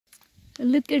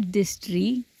Look at this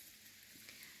tree.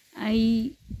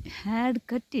 I had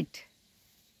cut it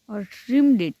or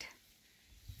trimmed it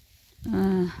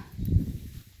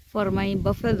for my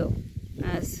buffalo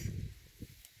as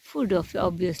food of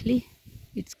obviously.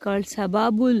 It's called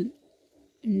sababul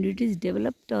and it is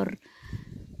developed or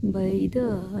by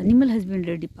the animal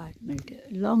husbandry department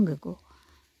long ago.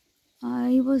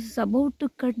 I was about to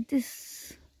cut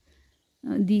these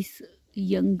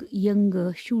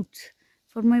young shoots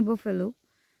for my buffalo,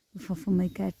 for my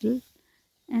cattle,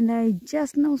 and I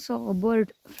just now saw a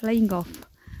bird flying off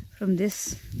from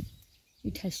this.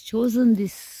 It has chosen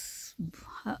this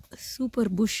super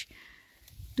bush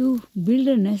to build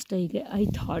a nest, I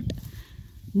thought.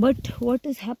 But what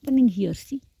is happening here?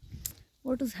 See,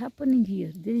 what is happening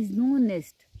here? There is no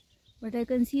nest, but I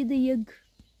can see the egg.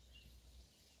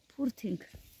 Poor thing.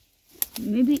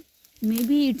 Maybe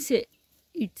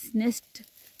its nest,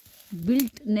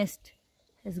 built nest,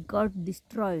 has got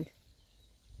destroyed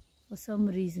for some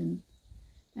reason,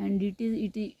 and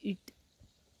it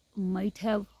might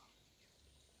have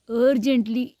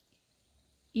urgently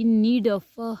in need of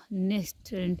a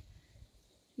nest, and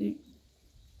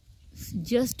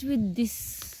just with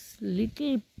this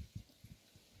little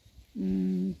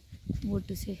what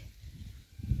to say,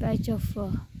 patch of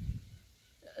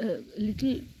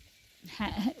little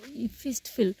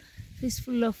fistful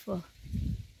of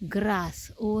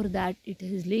grass, over that it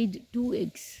has laid 2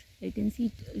 eggs. I can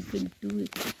see it will 2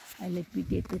 eggs. Let me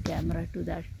take the camera to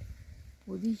that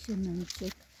position and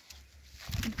check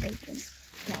if I can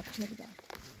capture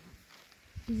that.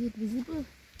 Is it visible?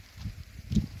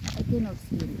 I cannot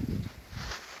see anything.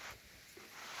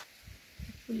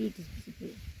 Hopefully it is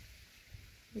visible.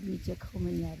 Let me check how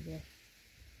many are there.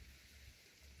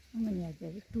 How many are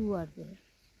there? 2 are there.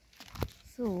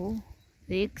 So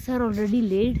the eggs are already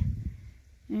laid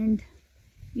and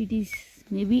it is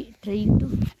maybe trying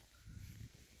to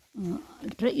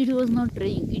it was not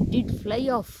trying, it did fly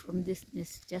off from this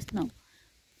nest just now.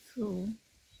 So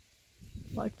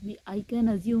what I can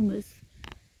assume is,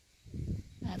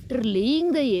 after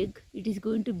laying the egg, it is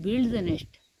going to build the nest,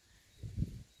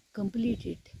 complete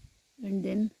it, and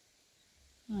then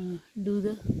do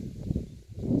the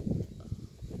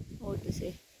what to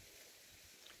say,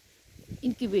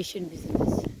 incubation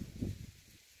business.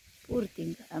 Poor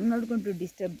thing. I'm not going to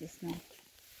disturb this now.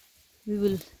 We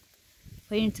will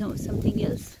find something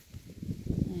else.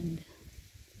 And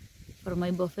for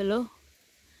my buffalo,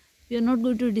 we are not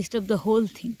going to disturb the whole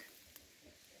thing.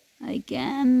 I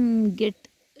can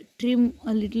trim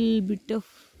a little bit of.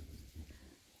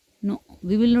 No,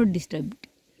 we will not disturb it.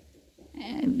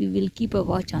 We will keep a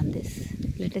watch on this.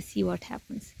 Let us see what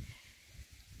happens.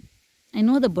 I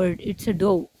know the bird. It's a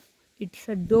dove. It's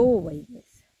a dove, I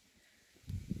guess.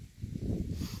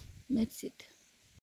 That's it.